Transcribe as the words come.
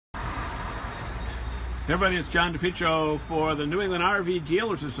Hey everybody, it's John DiPietro for the New England RV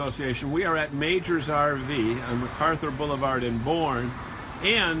Dealers Association. We are at Majors RV on MacArthur Boulevard in Bourne,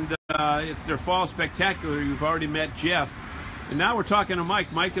 and it's their Fall Spectacular. You've already met Jeff, and now we're talking to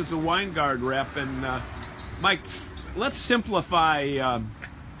Mike. Mike is the Winegard rep, and Mike, let's simplify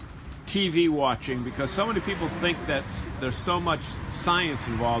TV watching, because so many people think that there's so much science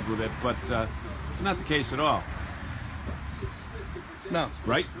involved with it, but it's not the case at all. No.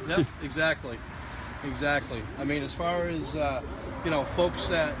 Right? Yep, exactly. Exactly. I mean, as far as, you know, folks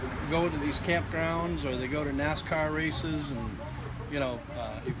that go to these campgrounds or they go to NASCAR races and, you know,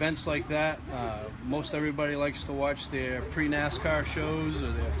 events like that, most everybody likes to watch their pre-NASCAR shows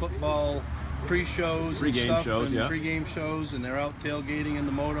or their football pre-shows and stuff, pre-game shows, and they're out tailgating in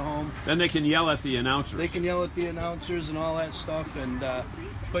the motorhome. Then they can yell at the announcers. They can yell at the announcers and all that stuff, and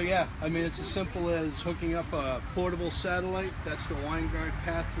but yeah, I mean, it's as simple as hooking up a portable satellite. That's the Winegard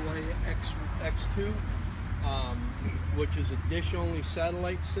Pathway X2, which is a dish-only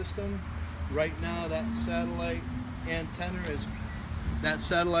satellite system. Right now, that satellite antenna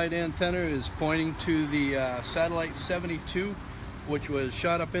is pointing to the satellite 72, which was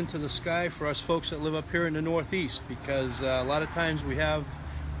shot up into the sky for us folks that live up here in the Northeast, because a lot of times we have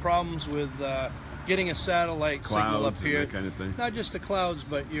problems with getting a satellite signal up here. That kind of thing. Not just the clouds,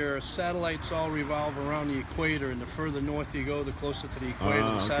 but your satellites all revolve around the equator, and the further north you go, the closer to the equator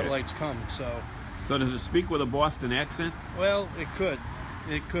the satellites come. So does it speak with a Boston accent? Well, it could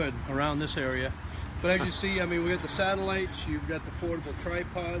around this area. But as you see, I mean, we got the satellites, you've got the portable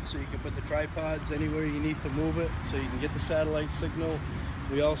tripods, so you can put the tripods anywhere you need to move it, so you can get the satellite signal.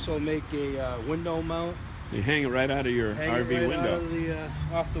 We also make a window mount. You hang it right out of your RV window.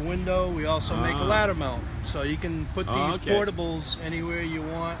 Off the window. We also make a ladder mount, so you can put these portables anywhere you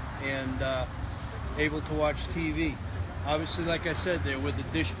want and able to watch TV. Obviously, like I said, they're with the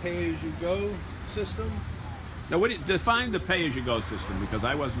dish pay-as-you-go system. Now, define the pay-as-you-go system, because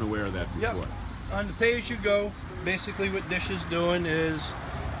I wasn't aware of that before. Yep. On the pay-as-you-go, basically what Dish is doing is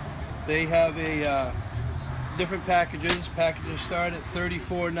they have a different packages. Packages start at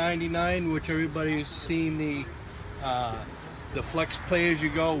 $34.99, which everybody's seen the Flex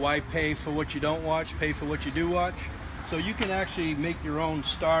pay-as-you-go. Why pay for what you don't watch? Pay for what you do watch. So you can actually make your own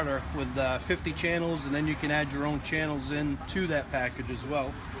starter with 50 channels, and then you can add your own channels into that package as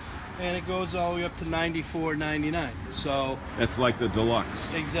well. And it goes all the way up to $94.99. So that's like the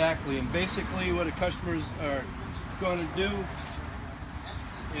deluxe. Exactly. And basically what the customers are going to do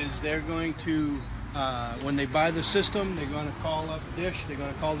is they're going to, when they buy the system, they're going to call up Dish. They're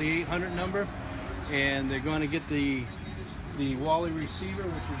going to call the 800 number, and they're going to get the Wally receiver,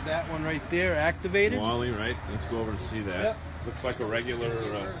 which is that one right there, activated. Wally, right? Let's go over and see that. Yep. Looks like a regular...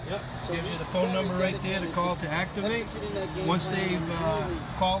 Yep. Gives you the phone number right there to call to activate. Once they've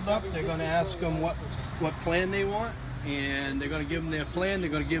called up, they're going to ask them what plan they want, and they're going to give them their plan. They're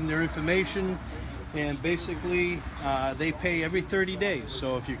going to give them their information, and basically they pay every 30 days.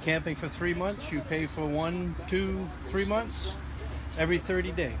 So if you're camping for 3 months, you pay for 1, 2, 3 months. Every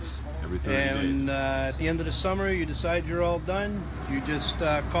 30 days. Every 30 days. And at the end of the summer, you decide you're all done. You just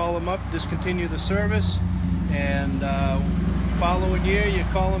call them up, discontinue the service, and following year, you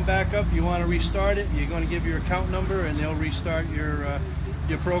call them back up. You want to restart it, you're going to give your account number, and they'll restart your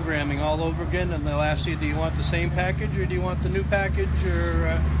programming all over again. And they'll ask you, do you want the same package, or do you want the new package,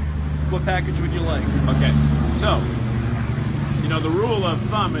 or what package would you like? Okay, so you know, the rule of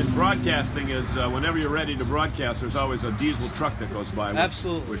thumb in broadcasting is whenever you're ready to broadcast, there's always a diesel truck that goes by.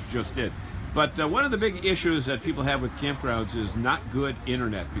 Absolutely. Which just did. But one of the big issues that people have with campgrounds is not good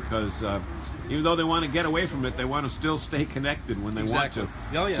internet, because even though they want to get away from it, they want to still stay connected when they want to.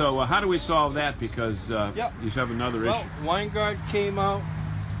 Oh, yeah. So how do we solve that? Because you have another issue. Winegard came out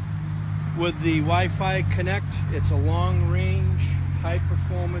with the Wi-Fi Connect. It's a long-range,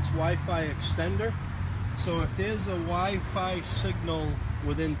 high-performance Wi-Fi extender. So if there's a Wi-Fi signal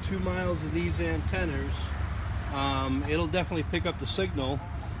within 2 miles of these antennas, it'll definitely pick up the signal.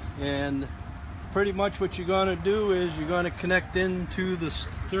 And pretty much what you're going to do is you're going to connect into the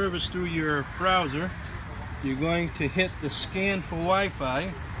service through your browser. You're going to hit the scan for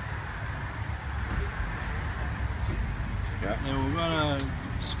Wi-Fi. Yeah. And we're going to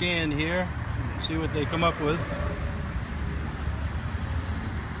scan here and see what they come up with.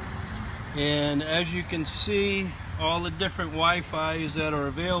 And as you can see, all the different Wi-Fis that are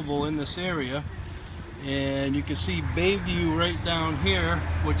available in this area. And you can see Bayview right down here,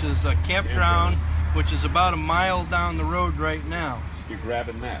 which is a campground, which is about a mile down the road right now. You're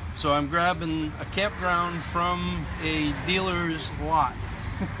grabbing that. So I'm grabbing a campground from a dealer's lot.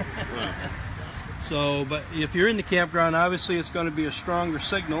 So, but if you're in the campground, obviously it's going to be a stronger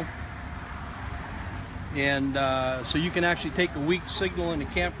signal. And so you can actually take a weak signal in the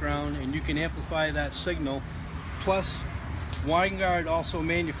campground and you can amplify that signal. Plus, Winegard also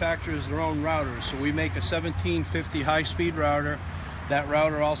manufactures their own routers. So we make a 1750 high-speed router. That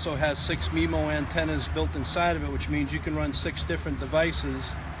router also has 6 MIMO antennas built inside of it, which means you can run 6 different devices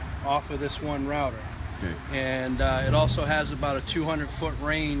off of this one router. Okay. And it also has about a 200-foot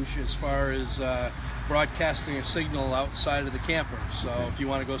range as far as broadcasting a signal outside of the camper. So if you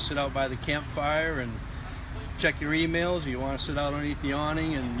want to go sit out by the campfire and check your emails, or you want to sit out underneath the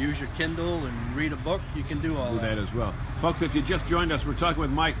awning and use your Kindle and read a book, you can do all that. As well. Folks, if you just joined us, we're talking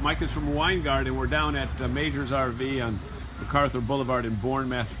with Mike. Mike is from Winegard, and we're down at Majors RV on MacArthur Boulevard in Bourne,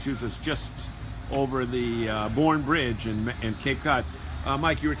 Massachusetts, just over the Bourne Bridge in Cape Cod.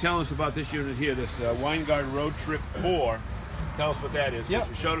 Mike, you were telling us about this unit here, this Winegard Road Trip 4. Tell us what that is. Yep.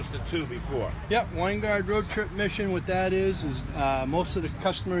 You showed us the 2 before. Yep, Winegard Road Trip Mission, what that is most of the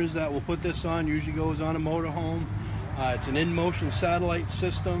customers that will put this on usually goes on a motorhome. It's an in-motion satellite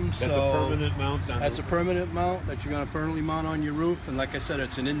system. That's a permanent mount? That's a permanent mount that you're going to permanently mount on your roof. And like I said,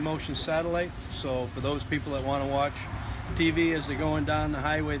 it's an in-motion satellite. So for those people that want to watch TV as they're going down the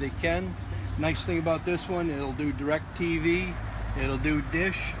highway, they can. Nice thing about this one, it'll do direct TV, it'll do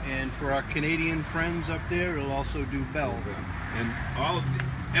dish, and for our Canadian friends up there, it'll also do Bell. And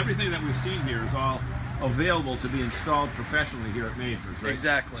everything that we've seen here is all available to be installed professionally here at Majors, right?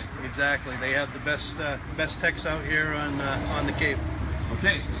 Exactly. They have the best techs out here on the Cape.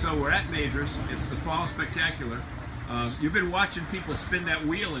 Okay, so we're at Majors. It's the Fall Spectacular. You've been watching people spin that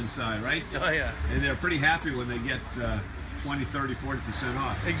wheel inside, right? Oh yeah. And they're pretty happy when they get 20, 30, 40%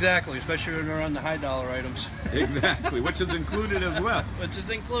 off. Exactly, especially when they're on the high dollar items. Exactly, which is included as well. Which is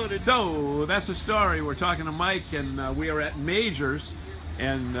included. So that's the story. We're talking to Mike, and we are at Majors,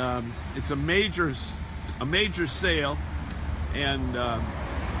 and it's a major sale, and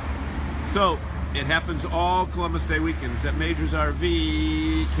so it happens all Columbus Day weekend. It's at Majors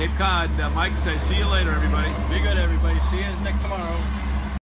RV, Cape Cod. Mike says, see you later, everybody. Be good, everybody. See you tomorrow.